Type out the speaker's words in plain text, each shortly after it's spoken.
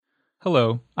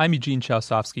Hello, I'm Eugene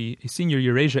Chausovsky, a senior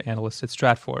Eurasia analyst at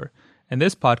Stratfor, and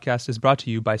this podcast is brought to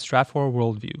you by Stratfor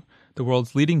Worldview, the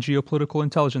world's leading geopolitical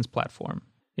intelligence platform.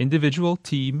 Individual,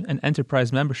 team, and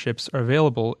enterprise memberships are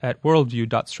available at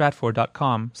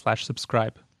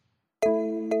worldview.stratfor.com/subscribe.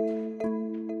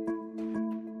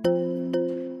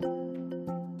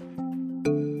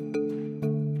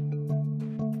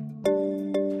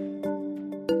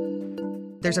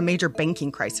 There's a major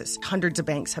banking crisis. Hundreds of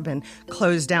banks have been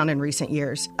closed down in recent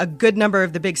years. A good number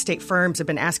of the big state firms have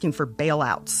been asking for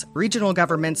bailouts. Regional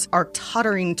governments are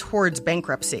tottering towards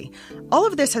bankruptcy. All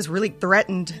of this has really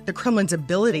threatened the Kremlin's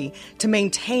ability to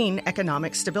maintain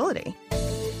economic stability.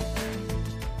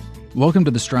 Welcome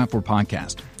to the Stratfor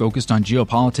Podcast, focused on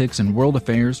geopolitics and world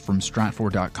affairs from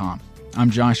Stratfor.com. I'm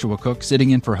Joshua Cook,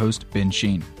 sitting in for host Ben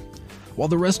Sheen. While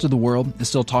the rest of the world is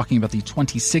still talking about the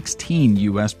 2016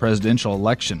 U.S. presidential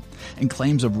election and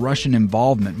claims of Russian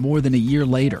involvement more than a year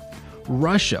later,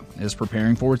 Russia is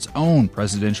preparing for its own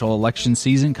presidential election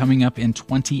season coming up in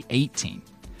 2018.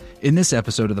 In this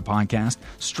episode of the podcast,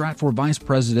 Stratfor Vice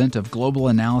President of Global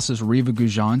Analysis Reva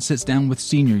Goujon sits down with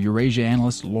senior Eurasia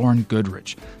analyst Lauren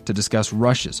Goodrich to discuss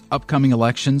Russia's upcoming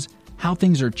elections, how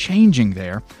things are changing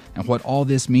there, and what all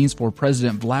this means for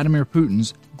President Vladimir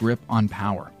Putin's grip on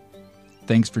power.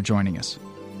 Thanks for joining us.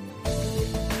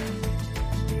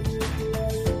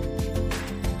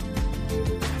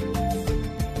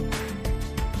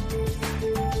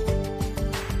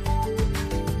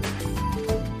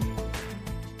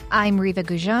 I'm Reva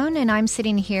Goujon, and I'm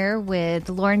sitting here with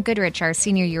Lauren Goodrich, our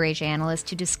senior Eurasia analyst,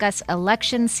 to discuss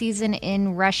election season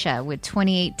in Russia, with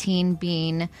 2018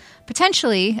 being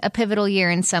potentially a pivotal year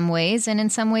in some ways, and in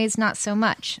some ways not so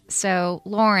much. So,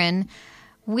 Lauren,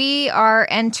 we are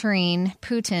entering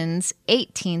Putin's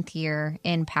 18th year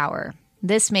in power.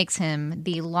 This makes him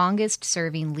the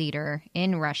longest-serving leader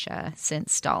in Russia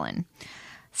since Stalin,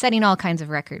 setting all kinds of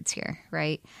records here,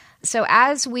 right? So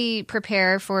as we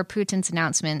prepare for Putin's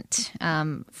announcement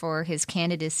for his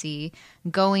candidacy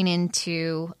going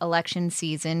into election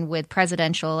season, with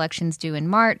presidential elections due in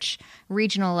March,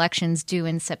 regional elections due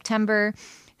in September,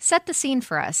 set the scene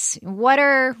for us. What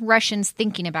are Russians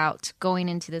thinking about going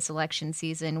into this election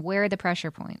season? Where are the pressure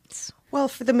points? Well,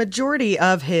 for the majority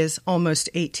of his almost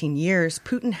 18 years,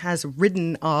 Putin has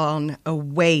ridden on a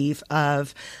wave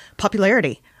of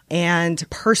popularity and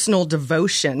personal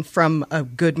devotion from a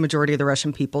good majority of the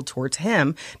Russian people towards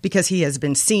him, because he has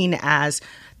been seen as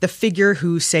the figure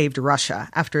who saved Russia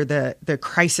after the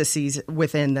crises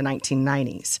within the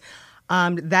 1990s.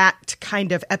 That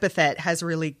kind of epithet has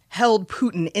really held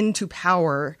Putin into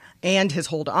power and his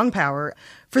hold on power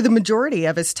for the majority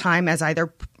of his time as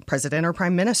either president or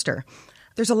prime minister.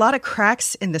 There's a lot of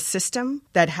cracks in the system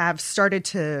that have started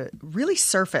to really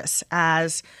surface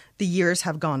as the years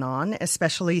have gone on,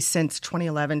 especially since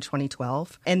 2011,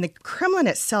 2012. And the Kremlin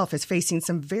itself is facing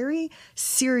some very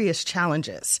serious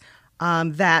challenges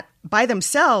that by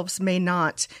themselves may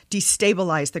not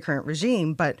destabilize the current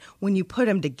regime, but when you put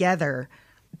them together,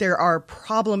 there are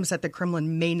problems that the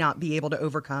Kremlin may not be able to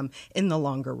overcome in the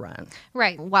longer run.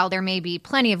 Right. While there may be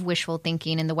plenty of wishful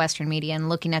thinking in the Western media and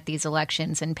looking at these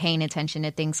elections and paying attention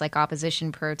to things like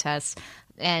opposition protests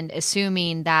and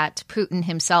assuming that Putin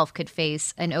himself could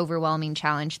face an overwhelming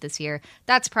challenge this year,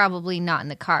 that's probably not in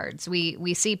the cards.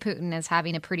 We see Putin as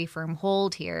having a pretty firm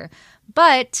hold here,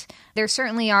 but there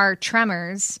certainly are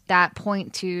tremors that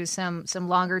point to some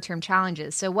longer-term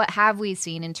challenges. So what have we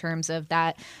seen in terms of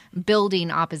that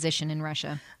building opposition in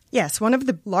Russia? Yes, one of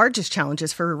the largest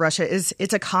challenges for Russia is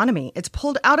its economy. It's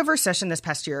pulled out of recession this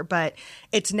past year, but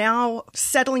it's now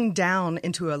settling down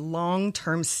into a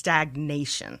long-term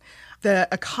stagnation. The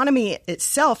economy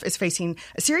itself is facing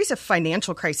a series of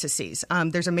financial crises.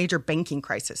 There's a major banking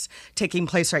crisis taking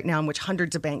place right now in which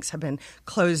hundreds of banks have been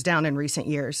closed down in recent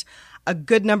years. A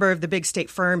good number of the big state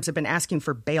firms have been asking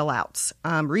for bailouts.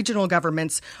 Regional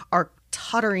governments are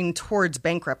tottering towards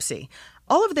bankruptcy.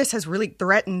 All of this has really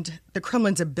threatened the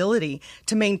Kremlin's ability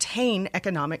to maintain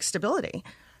economic stability.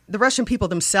 The Russian people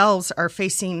themselves are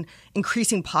facing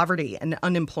increasing poverty and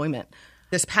unemployment.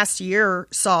 This past year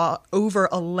saw over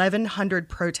 1,100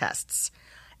 protests,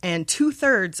 and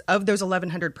 2/3 of those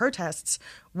 1,100 protests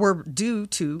were due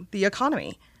to the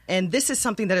economy. And this is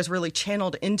something that is really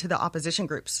channeled into the opposition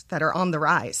groups that are on the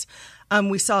rise.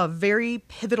 We saw a very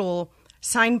pivotal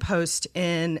signpost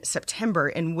in September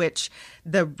in which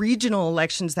the regional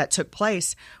elections that took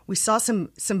place, we saw some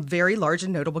very large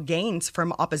and notable gains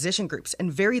from opposition groups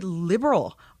and very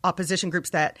liberal opposition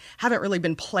groups that haven't really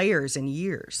been players in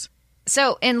years.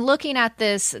 So in looking at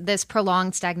this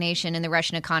prolonged stagnation in the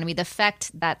Russian economy, the effect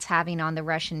that's having on the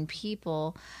Russian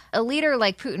people, a leader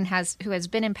like Putin who has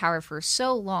been in power for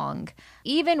so long,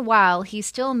 even while he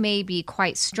still may be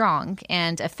quite strong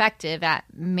and effective at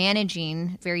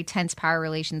managing very tense power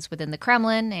relations within the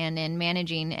Kremlin and in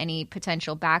managing any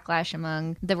potential backlash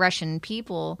among the Russian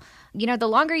people, the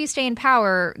longer you stay in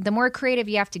power, the more creative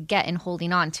you have to get in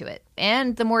holding on to it.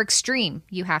 And the more extreme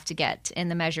you have to get in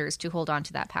the measures to hold on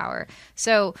to that power.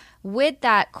 So with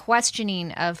that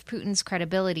questioning of Putin's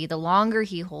credibility, the longer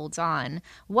he holds on,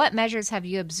 what measures have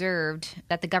you observed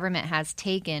that the government has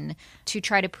taken to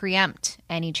try to preempt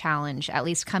any challenge, at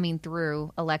least coming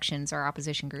through elections or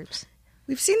opposition groups?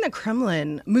 We've seen the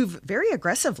Kremlin move very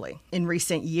aggressively in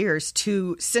recent years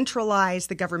to centralize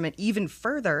the government even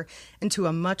further into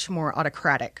a much more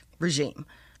autocratic regime.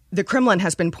 The Kremlin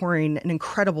has been pouring an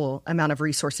incredible amount of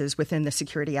resources within the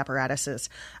security apparatuses,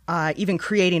 even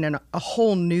creating a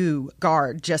whole new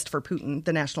guard just for Putin,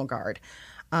 the National Guard,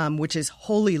 which is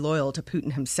wholly loyal to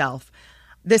Putin himself.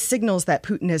 This signals that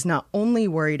Putin is not only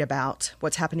worried about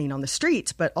what's happening on the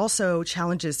streets, but also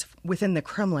challenges within the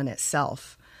Kremlin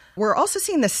itself. We're also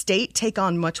seeing the state take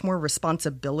on much more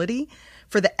responsibility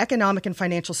for the economic and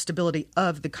financial stability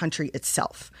of the country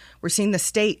itself. We're seeing the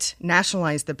state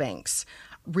nationalize the banks,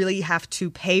 really have to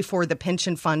pay for the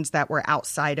pension funds that were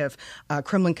outside of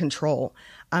Kremlin control.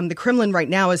 The Kremlin right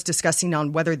now is discussing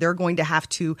on whether they're going to have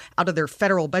to, out of their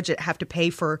federal budget, have to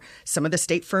pay for some of the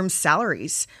state firms'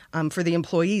 salaries for the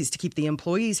employees to keep the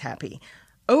employees happy.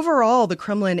 Overall, the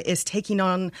Kremlin is taking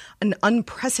on an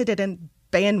unprecedented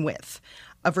bandwidth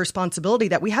of responsibility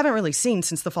that we haven't really seen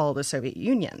since the fall of the Soviet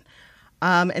Union.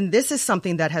 And this is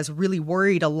something that has really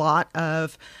worried a lot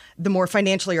of the more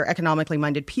financially or economically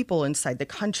minded people inside the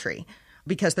country,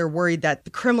 because they're worried that the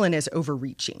Kremlin is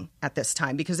overreaching at this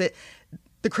time, because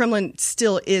the Kremlin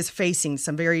still is facing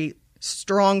some very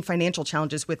strong financial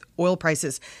challenges with oil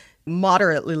prices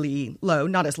moderately low,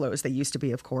 not as low as they used to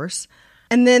be, of course.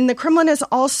 And then the Kremlin is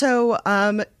also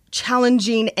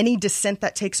challenging any dissent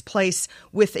that takes place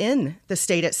within the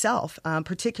state itself,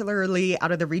 particularly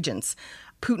out of the regions.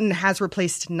 Putin has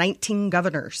replaced 19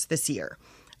 governors this year.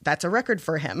 That's a record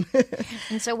for him.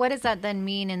 And so what does that then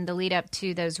mean in the lead up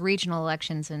to those regional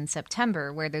elections in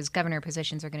September, where those governor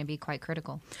positions are going to be quite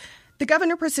critical? The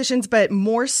governor positions, but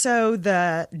more so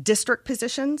the district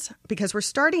positions, because we're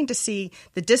starting to see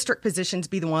the district positions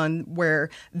be the one where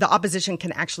the opposition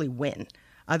can actually win.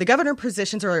 The governor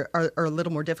positions are a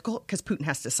little more difficult because Putin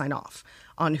has to sign off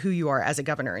on who you are as a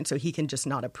governor, and so he can just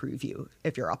not approve you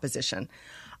if you're opposition.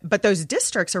 But those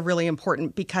districts are really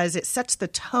important because it sets the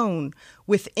tone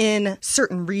within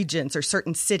certain regions or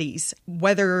certain cities,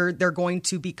 whether they're going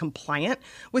to be compliant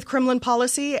with Kremlin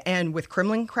policy and with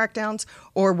Kremlin crackdowns,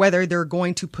 or whether they're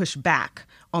going to push back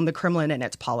on the Kremlin and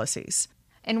its policies.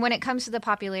 And when it comes to the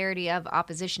popularity of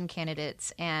opposition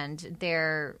candidates and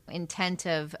their intent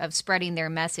of spreading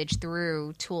their message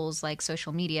through tools like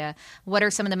social media, what are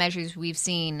some of the measures we've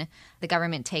seen the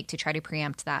government take to try to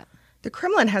preempt that? The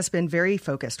Kremlin has been very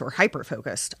focused or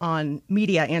hyper-focused on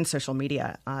media and social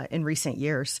media in recent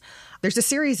years. There's a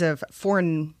series of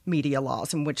foreign media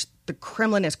laws in which the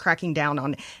Kremlin is cracking down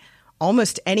on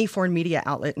almost any foreign media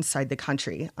outlet inside the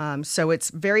country. So it's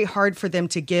very hard for them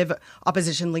to give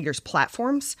opposition leaders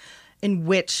platforms in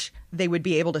which they would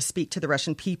be able to speak to the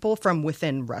Russian people from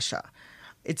within Russia.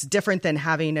 It's different than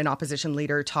having an opposition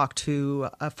leader talk to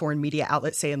a foreign media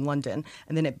outlet, say in London,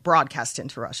 and then it broadcasts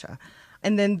into Russia.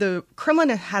 And then the Kremlin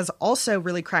has also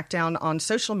really cracked down on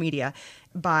social media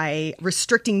by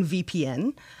restricting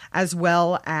VPN, as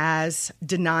well as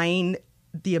denying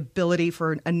the ability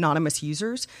for anonymous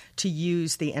users to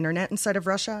use the internet inside of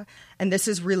Russia. And this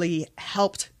has really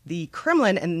helped the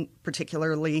Kremlin, and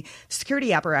particularly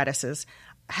security apparatuses,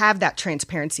 have that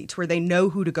transparency to where they know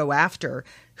who to go after,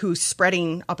 who's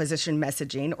spreading opposition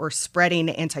messaging or spreading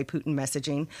anti-Putin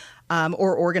messaging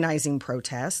or organizing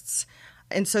protests.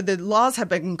 And so the laws have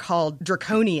been called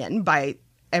draconian by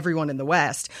everyone in the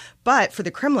West. But for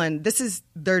the Kremlin, this is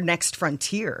their next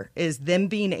frontier, is them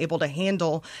being able to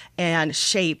handle and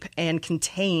shape and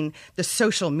contain the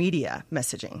social media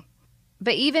messaging.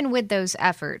 But even with those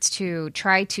efforts to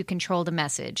try to control the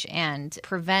message and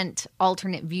prevent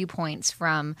alternate viewpoints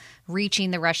from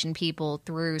reaching the Russian people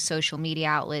through social media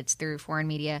outlets, through foreign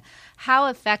media, how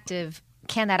effective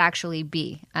can that actually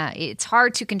be? It's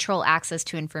hard to control access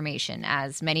to information,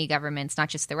 as many governments, not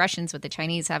just the Russians, but the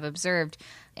Chinese have observed.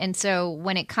 And so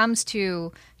when it comes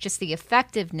to just the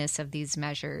effectiveness of these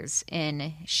measures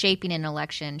in shaping an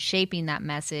election, shaping that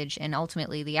message, and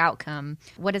ultimately the outcome,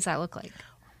 what does that look like?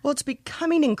 Well, it's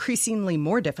becoming increasingly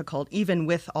more difficult, even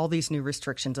with all these new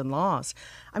restrictions and laws.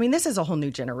 I mean, this is a whole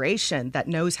new generation that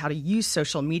knows how to use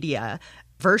social media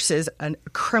versus a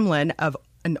Kremlin of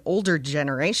an older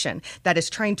generation that is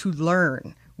trying to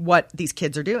learn what these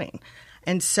kids are doing.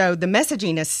 And so the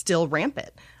messaging is still rampant.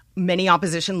 Many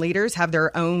opposition leaders have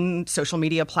their own social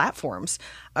media platforms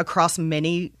across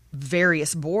many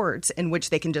various boards in which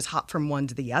they can just hop from one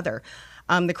to the other.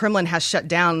 The Kremlin has shut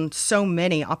down so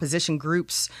many opposition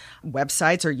groups'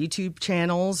 websites or YouTube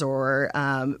channels, or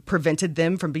prevented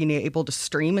them from being able to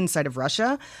stream inside of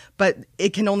Russia. But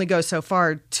it can only go so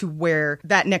far to where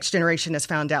that next generation has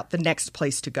found out the next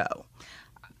place to go.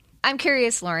 I'm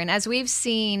curious, Lauren, as we've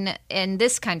seen in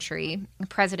this country,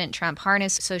 President Trump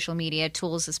harnessed social media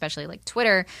tools, especially like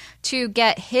Twitter, to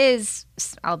get his,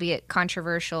 albeit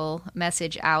controversial,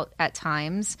 message out at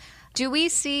times. Do we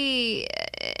see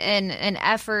an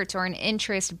effort or an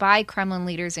interest by Kremlin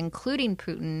leaders, including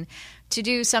Putin, to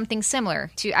do something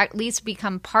similar, to at least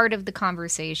become part of the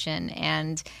conversation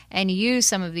and use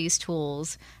some of these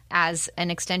tools as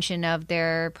an extension of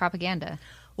their propaganda?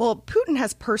 Well, Putin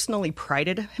has personally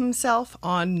prided himself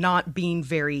on not being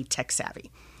very tech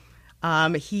savvy.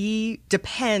 He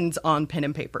depends on pen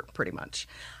and paper, pretty much,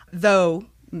 though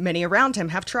many around him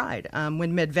have tried.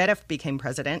 When Medvedev became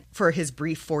president for his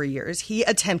brief 4 years, he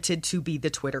attempted to be the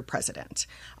Twitter president.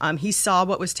 He saw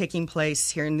what was taking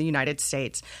place here in the United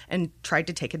States and tried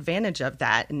to take advantage of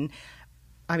that. And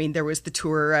I mean, there was the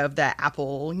tour of the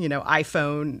Apple,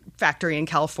 iPhone factory in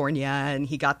California, and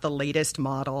he got the latest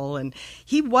model. And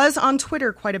he was on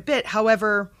Twitter quite a bit.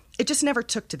 However, it just never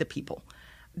took to the people.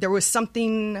 There was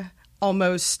something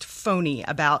almost phony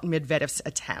about Medvedev's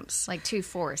attempts. Like too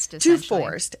forced, essentially. Too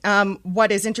forced.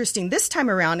 What is interesting this time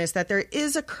around is that there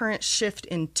is a current shift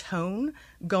in tone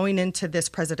going into this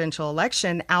presidential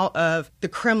election out of the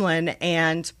Kremlin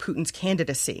and Putin's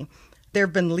candidacy. There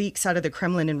have been leaks out of the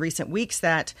Kremlin in recent weeks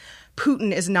that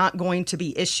Putin is not going to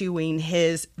be issuing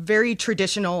his very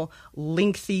traditional,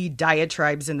 lengthy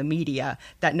diatribes in the media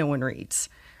that no one reads.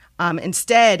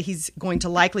 Instead, he's going to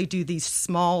likely do these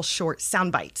small, short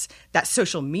sound bites that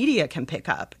social media can pick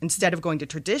up instead of going to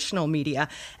traditional media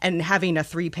and having a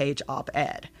 3-page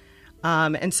op-ed.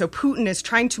 And so Putin is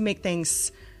trying to make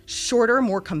things shorter,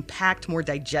 more compact, more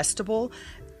digestible.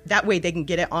 That way they can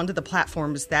get it onto the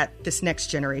platforms that this next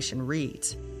generation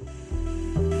reads.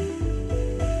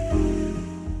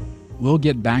 We'll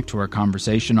get back to our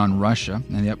conversation on Russia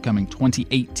and the upcoming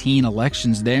 2018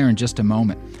 elections there in just a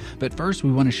moment. But first,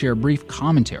 we want to share a brief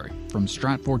commentary from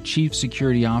Stratfor Chief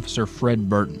Security Officer Fred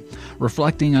Burton,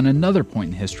 reflecting on another point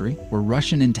in history where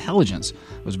Russian intelligence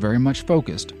was very much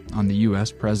focused on the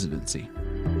U.S. presidency.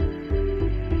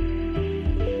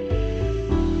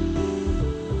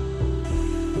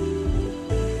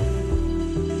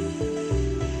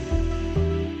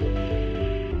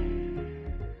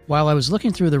 While I was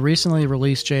looking through the recently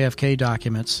released JFK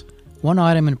documents, one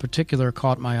item in particular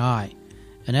caught my eye,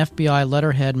 an FBI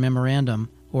letterhead memorandum,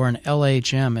 or an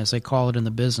LHM as they call it in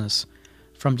the business,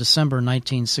 from December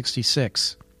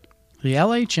 1966. The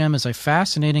LHM is a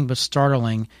fascinating but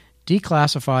startling,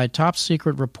 declassified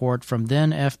top-secret report from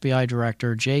then FBI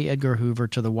Director J. Edgar Hoover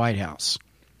to the White House.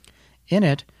 In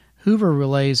it, Hoover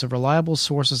relays a reliable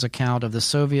source's account of the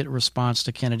Soviet response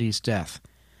to Kennedy's death.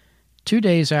 2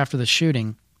 days after the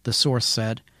shooting, the source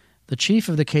said, the chief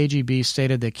of the KGB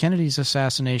stated that Kennedy's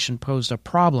assassination posed a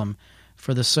problem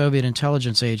for the Soviet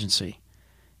intelligence agency.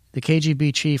 The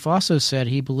KGB chief also said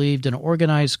he believed an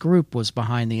organized group was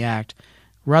behind the act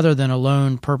rather than a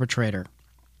lone perpetrator.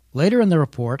 Later in the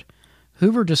report,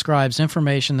 Hoover describes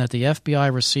information that the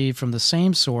FBI received from the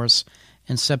same source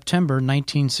in September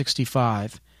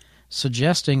 1965,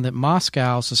 suggesting that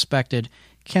Moscow suspected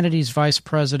Kennedy's vice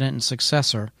president and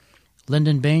successor,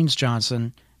 Lyndon Baines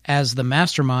Johnson, as the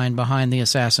mastermind behind the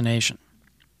assassination.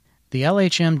 The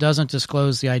LHM doesn't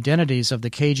disclose the identities of the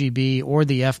KGB or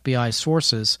the FBI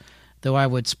sources, though I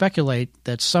would speculate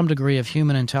that some degree of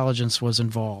human intelligence was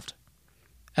involved.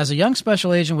 As a young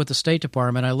special agent with the State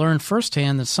Department, I learned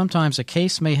firsthand that sometimes a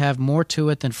case may have more to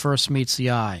it than first meets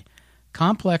the eye.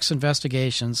 Complex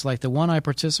investigations, like the one I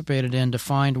participated in to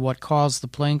find what caused the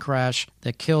plane crash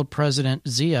that killed President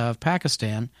Zia of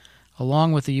Pakistan,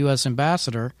 along with the U.S.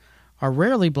 ambassador, are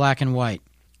rarely black and white.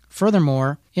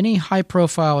 Furthermore, any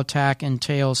high-profile attack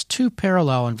entails two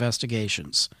parallel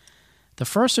investigations. The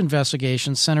first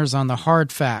investigation centers on the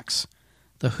hard facts,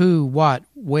 the who, what,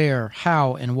 where,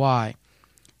 how, and why.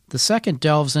 The second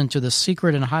delves into the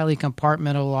secret and highly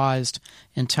compartmentalized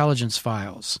intelligence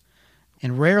files.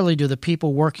 And rarely do the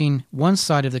people working one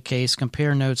side of the case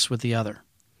compare notes with the other.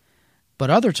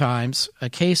 But other times, a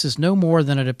case is no more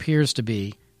than it appears to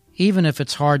be, even if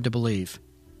it's hard to believe.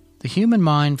 The human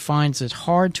mind finds it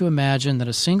hard to imagine that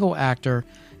a single actor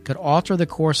could alter the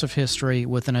course of history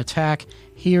with an attack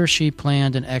he or she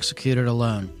planned and executed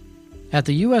alone. At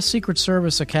the U.S. Secret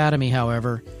Service Academy,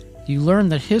 however, you learn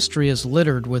that history is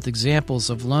littered with examples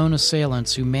of lone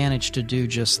assailants who managed to do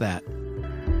just that.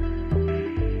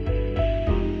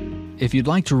 If you'd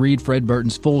like to read Fred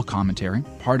Burton's full commentary,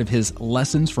 part of his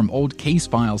Lessons from Old Case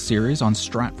Files series on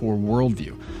Stratfor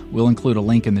Worldview, we'll include a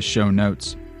link in the show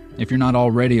notes. If you're not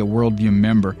already a Worldview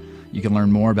member, you can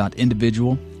learn more about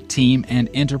individual, team, and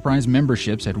enterprise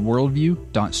memberships at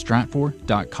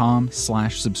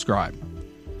worldview.stratfor.com/subscribe.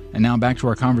 And now back to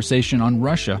our conversation on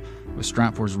Russia with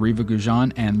Stratfor's Reva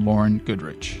Goujon and Lauren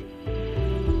Goodrich.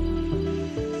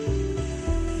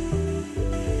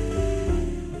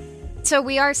 So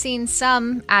we are seeing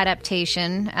some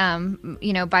adaptation,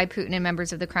 by Putin and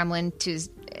members of the Kremlin to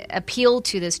appeal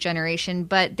to this generation,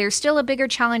 but there's still a bigger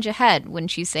challenge ahead,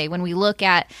 wouldn't you say, when we look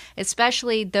at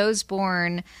especially those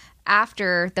born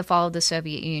after the fall of the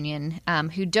Soviet Union,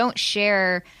 who don't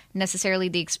share necessarily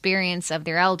the experience of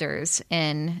their elders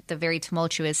in the very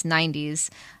tumultuous 90s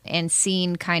and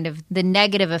seeing kind of the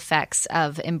negative effects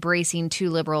of embracing too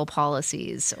liberal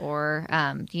policies or,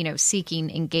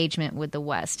 seeking engagement with the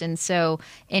West. And so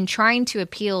in trying to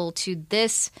appeal to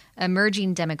this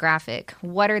emerging demographic,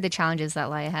 what are the challenges that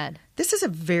lie ahead? This is a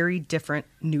very different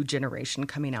new generation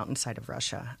coming out inside of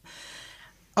Russia.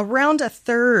 Around a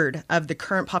third of the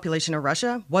current population of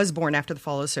Russia was born after the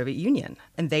fall of the Soviet Union,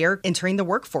 and they are entering the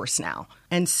workforce now.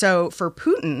 And so for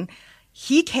Putin,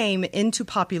 he came into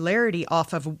popularity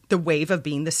off of the wave of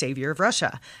being the savior of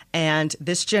Russia. And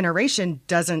this generation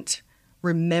doesn't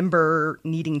remember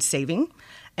needing saving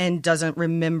and doesn't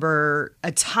remember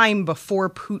a time before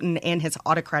Putin and his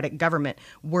autocratic government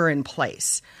were in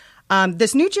place.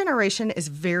 This new generation is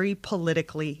very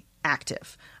politically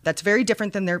active. That's very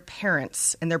different than their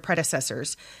parents and their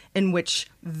predecessors, in which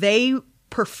they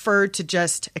preferred to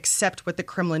just accept what the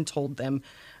Kremlin told them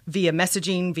via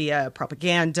messaging, via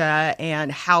propaganda,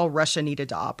 and how Russia needed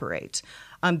to operate.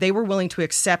 They were willing to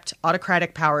accept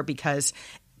autocratic power because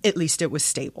at least it was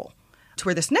stable. To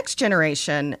where this next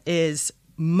generation is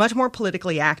much more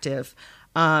politically active,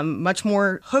 much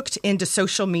more hooked into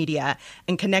social media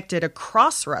and connected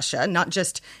across Russia, not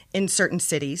just in certain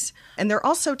cities. And they're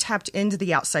also tapped into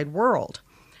the outside world.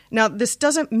 Now, this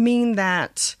doesn't mean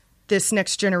that this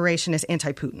next generation is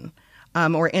anti-Putin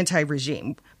or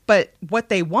anti-regime. But what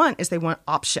they want is they want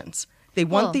options. They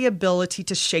want the ability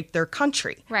to shape their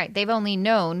country. Right. They've only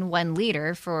known one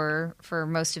leader for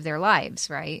most of their lives,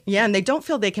 right? Yeah, and they don't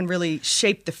feel they can really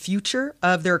shape the future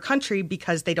of their country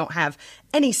because they don't have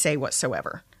any say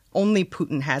whatsoever. Only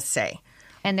Putin has say.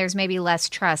 And there's maybe less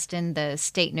trust in the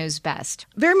state knows best.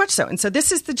 Very much so. And so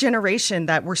this is the generation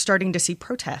that we're starting to see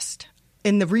protest.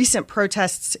 In the recent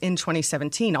protests in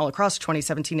 2017, all across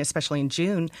 2017, especially in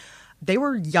June, they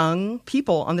were young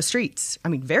people on the streets. I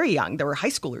mean, very young. There were high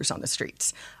schoolers on the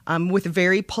streets with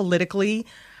very politically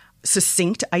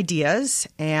succinct ideas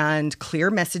and clear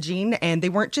messaging. And they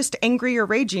weren't just angry or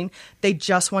raging. They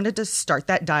just wanted to start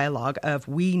that dialogue of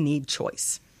we need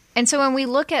choice. And so when we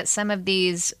look at some of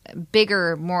these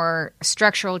bigger, more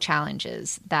structural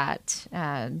challenges that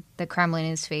the Kremlin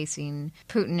is facing,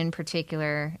 Putin in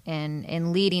particular,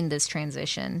 in leading this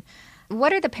transition,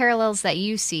 what are the parallels that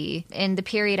you see in the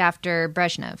period after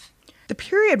Brezhnev? The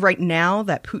period right now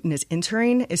that Putin is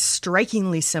entering is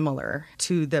strikingly similar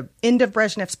to the end of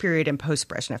Brezhnev's period and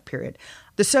post-Brezhnev period.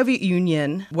 The Soviet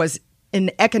Union was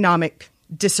in economic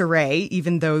disarray,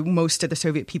 even though most of the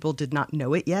Soviet people did not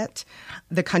know it yet.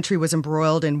 The country was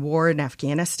embroiled in war in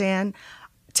Afghanistan.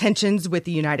 Tensions with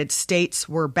the United States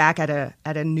were back at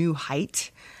a new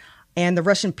height. And the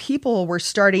Russian people were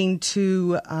starting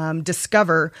to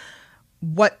discover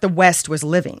what the West was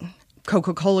living.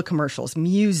 Coca-Cola commercials,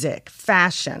 music,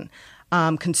 fashion,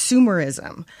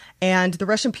 consumerism. And the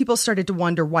Russian people started to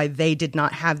wonder why they did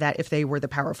not have that if they were the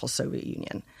powerful Soviet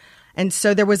Union. And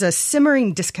so there was a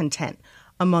simmering discontent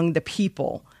among the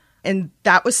people. And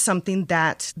that was something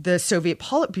that the Soviet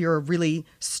Politburo really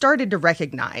started to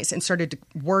recognize and started to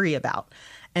worry about.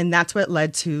 And that's what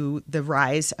led to the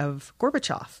rise of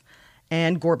Gorbachev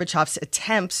and Gorbachev's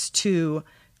attempts to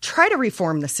try to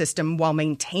reform the system while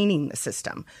maintaining the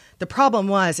system. The problem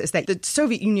was that the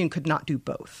Soviet Union could not do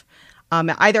both.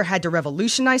 It either had to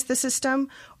revolutionize the system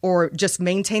or just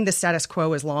maintain the status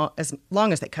quo as long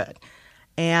as they could.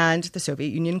 And the Soviet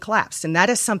Union collapsed. And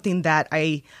that is something that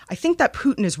I think that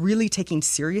Putin is really taking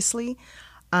seriously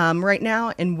right now,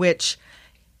 in which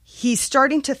he's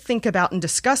starting to think about and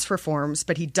discuss reforms,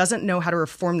 but he doesn't know how to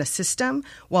reform the system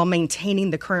while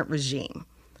maintaining the current regime.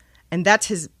 And that's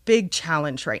his big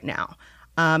challenge right now.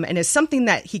 And it's something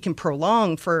that he can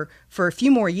prolong for a few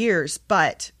more years,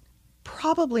 but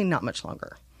probably not much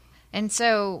longer. And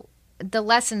so the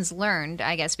lessons learned,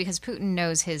 I guess, because Putin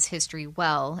knows his history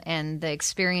well, and the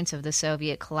experience of the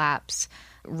Soviet collapse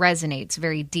resonates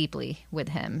very deeply with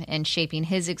him in shaping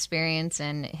his experience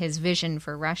and his vision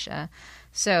for Russia.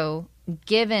 So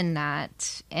given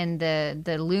that and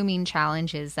the looming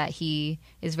challenges that he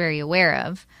is very aware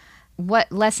of,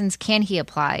 what lessons can he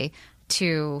apply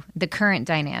to the current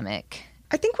dynamic?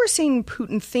 I think we're seeing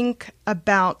Putin think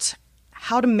about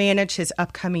how to manage his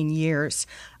upcoming years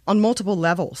on multiple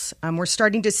levels. We're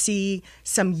starting to see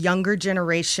some younger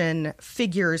generation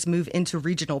figures move into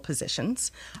regional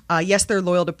positions. Yes, they're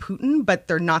loyal to Putin, but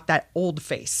they're not that old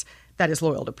face that is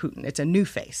loyal to Putin. It's a new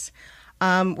face.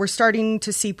 We're starting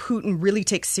to see Putin really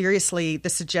take seriously the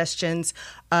suggestions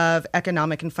of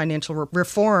economic and financial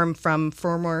reform from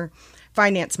former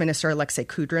Finance Minister Alexei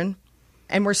Goodrich.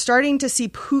 And we're starting to see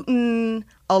Putin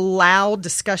allow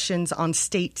discussions on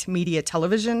state media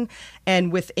television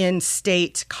and within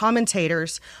state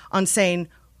commentators on saying,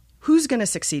 who's going to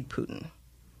succeed Putin?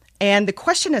 And the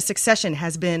question of succession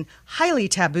has been highly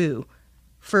taboo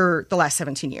for the last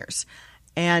 17 years.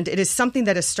 And it is something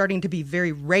that is starting to be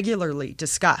very regularly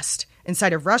discussed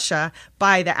inside of Russia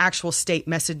by the actual state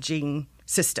messaging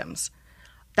systems.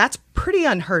 That's pretty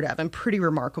unheard of and pretty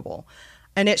remarkable.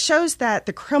 And it shows that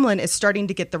the Kremlin is starting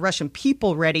to get the Russian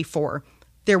people ready for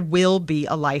there will be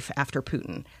a life after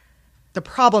Putin. The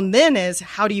problem then is,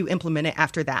 how do you implement it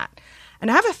after that?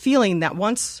 And I have a feeling that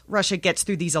once Russia gets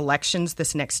through these elections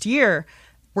this next year,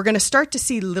 we're going to start to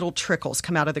see little trickles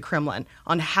come out of the Kremlin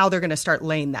on how they're going to start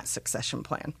laying that succession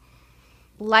plan.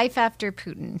 Life after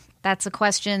Putin. That's a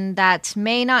question that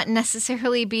may not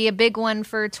necessarily be a big one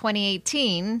for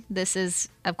 2018. This is,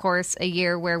 of course, a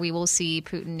year where we will see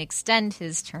Putin extend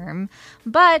his term.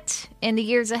 But in the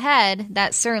years ahead,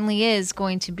 that certainly is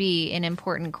going to be an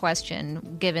important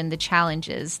question given the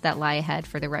challenges that lie ahead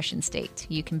for the Russian state.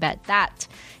 You can bet that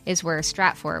is where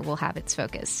Stratfor will have its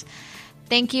focus.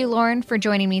 Thank you, Lauren, for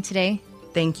joining me today.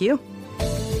 Thank you.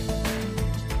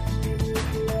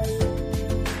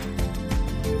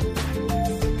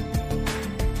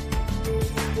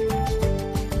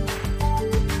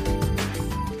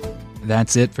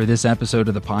 That's it for this episode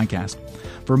of the podcast.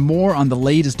 For more on the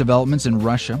latest developments in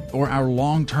Russia or our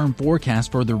long-term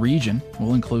forecast for the region,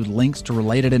 we'll include links to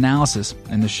related analysis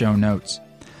in the show notes.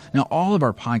 Now, all of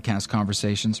our podcast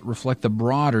conversations reflect the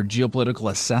broader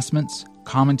geopolitical assessments,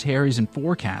 commentaries, and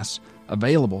forecasts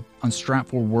available on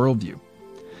Stratfor Worldview.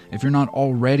 If you're not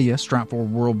already a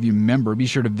Stratfor Worldview member, be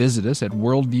sure to visit us at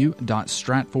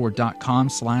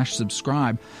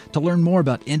worldview.stratfor.com/subscribe to learn more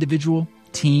about individual,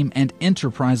 team, and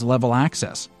enterprise-level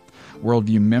access.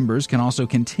 Worldview members can also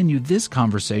continue this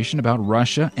conversation about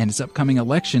Russia and its upcoming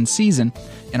election season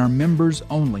in our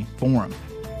members-only forum.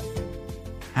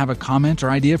 Have a comment or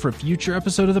idea for a future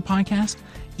episode of the podcast?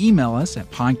 Email us at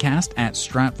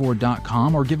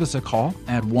podcast@stratfor.com or give us a call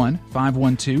at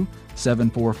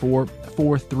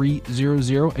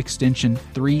 1-512-744-4300, extension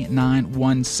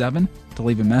 3917, to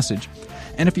leave a message.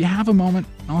 And if you have a moment,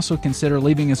 also consider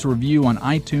leaving us a review on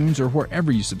iTunes or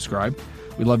wherever you subscribe.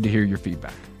 We'd love to hear your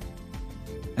feedback.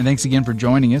 And thanks again for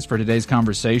joining us for today's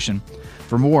conversation.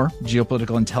 For more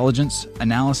geopolitical intelligence,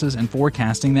 analysis, and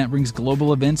forecasting that brings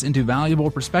global events into valuable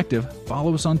perspective,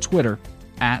 follow us on Twitter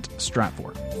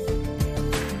 @Stratfor.